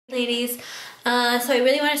ladies. So I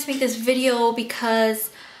really wanted to make this video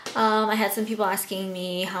because I had some people asking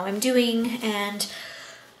me how I'm doing, and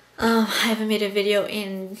I haven't made a video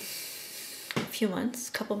in a few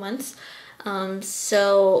months, couple months.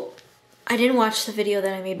 So I didn't watch the video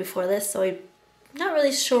that I made before this, so I'm not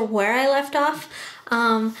really sure where I left off.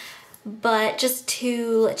 But just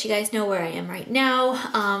to let you guys know where I am right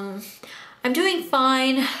now, I'm doing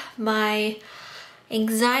fine. My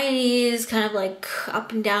anxiety is kind of like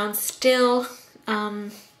up and down still.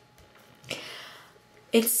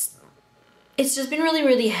 It's just been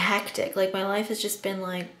really hectic. Like, my life has just been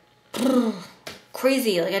like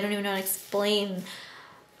crazy. Like, I don't even know how to explain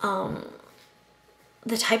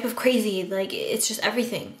the type of crazy. Like, it's just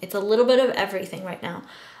everything. It's a little bit of everything right now.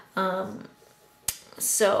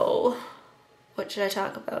 So what should I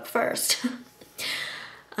talk about first?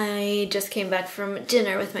 I just came back from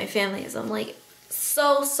dinner with my family, so I'm like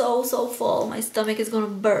so full. My stomach is gonna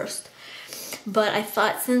burst. But I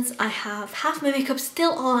thought, since I have half my makeup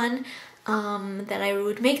still on, that I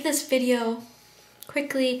would make this video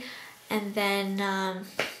quickly and then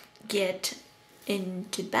get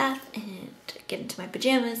into the bath and get into my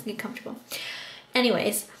pajamas and get comfortable.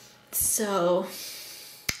 Anyways, so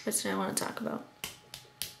what did I want to talk about?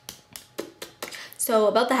 So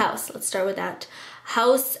about the house, let's start with that.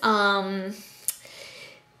 House,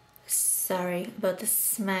 sorry about the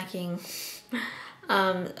smacking.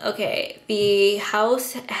 Okay, the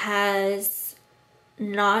house has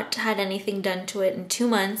not had anything done to it in 2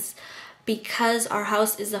 months because our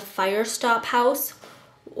house is a fire stop house,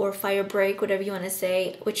 or fire break, whatever you want to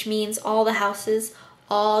say, which means all the houses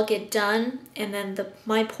all get done, and then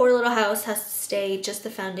my poor little house has to stay just the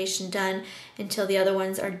foundation done until the other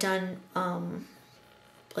ones are done,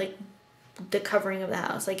 like the covering of the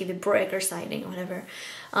house, like either brick or siding or whatever.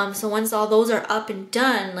 So once all those are up and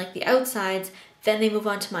done, like the outsides, then they move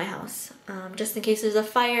on to my house. Just in case there's a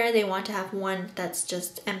fire, they want to have one that's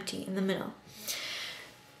just empty in the middle.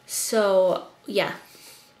 So yeah,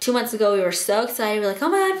 2 months ago we were so excited. We're like, oh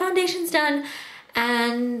my god, foundation's done.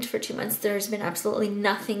 And for 2 months there's been absolutely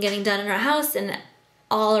nothing getting done in our house, and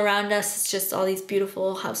all around us it's just all these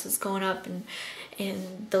beautiful houses going up, and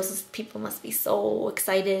those people must be so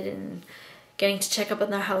excited and getting to check up on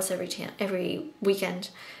their house every weekend,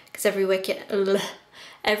 because every weekend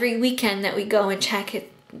that we go and check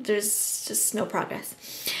it, there's just no progress.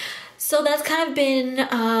 So that's kind of been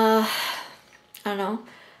I don't know,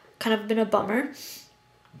 kind of been a bummer.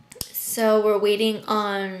 So we're waiting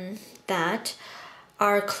on that.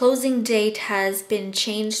 Our closing date has been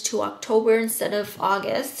changed to October instead of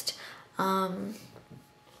August.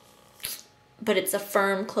 But it's a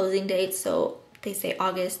firm closing date, so they say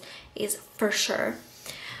August is for sure.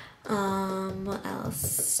 What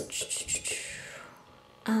else?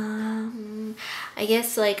 I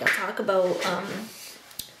guess, like, I'll talk about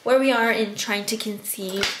where we are in trying to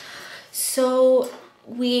conceive. So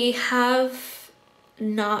we have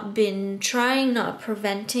not been trying, not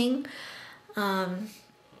preventing, and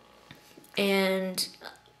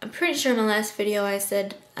I'm pretty sure in my last video I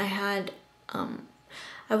said I had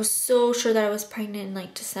I was so sure that I was pregnant in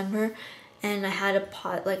like December, and I had a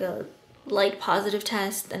light positive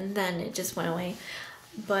test, and then it just went away.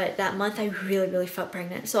 But that month I really felt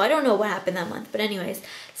pregnant. So I don't know what happened that month, but anyways,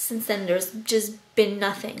 since then there's just been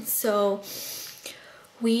nothing. So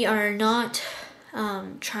we are not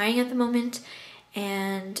trying at the moment,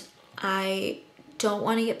 and I don't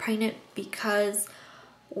want to get pregnant because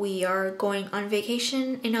we are going on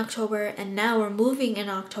vacation in October, and now we're moving in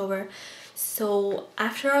October. So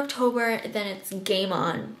after October, then it's game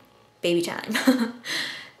on, baby time.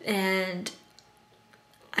 And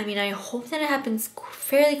I mean, I hope that it happens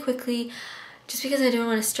fairly quickly, just because I don't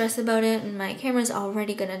want to stress about it, and my camera's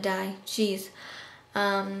already gonna die. Jeez.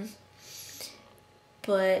 But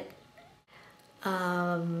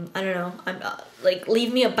I don't know. I'm like,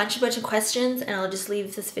 leave me a bunch of questions, and I'll just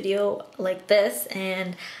leave this video like this,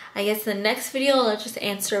 and I guess the next video I'll just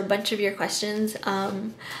answer a bunch of your questions.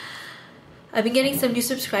 I've been getting some new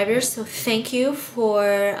subscribers, so thank you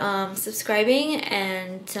for subscribing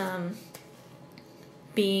and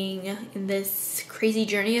being in this crazy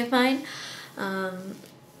journey of mine.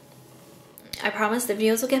 I promise the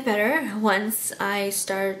videos will get better once I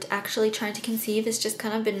start actually trying to conceive. It's just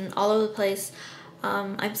kind of been all over the place.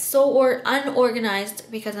 I'm so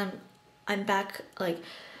unorganized because I'm back, like,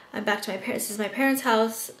 I'm back to my parents. This is my parents'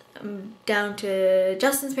 house. I'm down to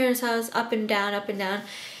Justin's parents' house, up and down, up and down.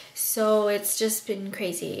 So it's just been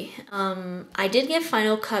crazy. I did get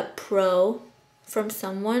Final Cut Pro from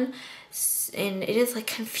someone, and it is like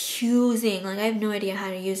confusing. Like, I have no idea how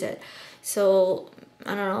to use it. So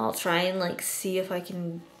I don't know, I'll try and like see if I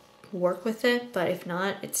can work with it, but if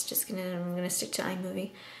not, it's just I'm gonna stick to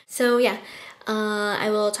iMovie. So yeah, I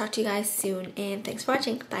will talk to you guys soon, and thanks for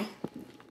watching. Bye.